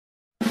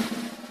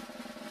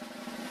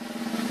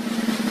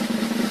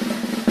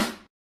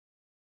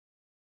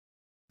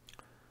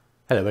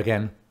Hello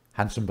again,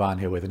 Handsome Brian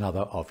here with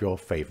another of your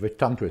favourite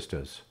tongue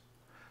twisters.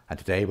 And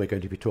today we're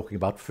going to be talking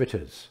about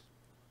fritters.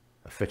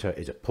 A fritter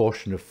is a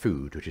portion of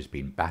food which has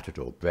been battered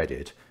or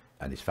breaded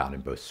and is found in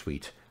both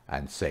sweet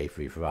and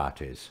savoury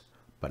varieties.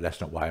 But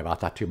let's not worry about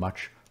that too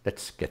much.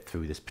 Let's get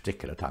through this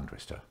particular tongue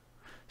twister.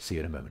 See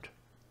you in a moment.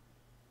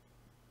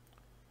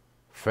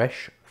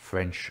 Fresh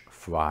French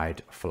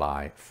fried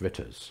fly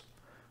fritters.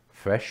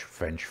 Fresh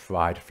French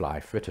fried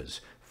fly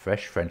fritters.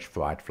 Fresh French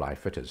fried fly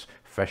fritters.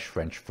 Fresh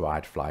French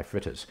fried fly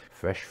fritters.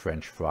 Fresh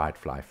French fried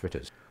fly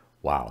fritters.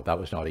 Wow, that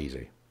was not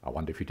easy. I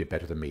wonder if you did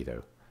better than me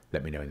though.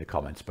 Let me know in the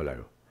comments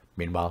below.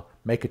 Meanwhile,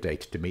 make a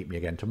date to meet me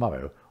again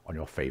tomorrow on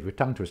your favourite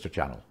tongue twister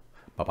channel.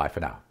 Bye bye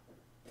for now.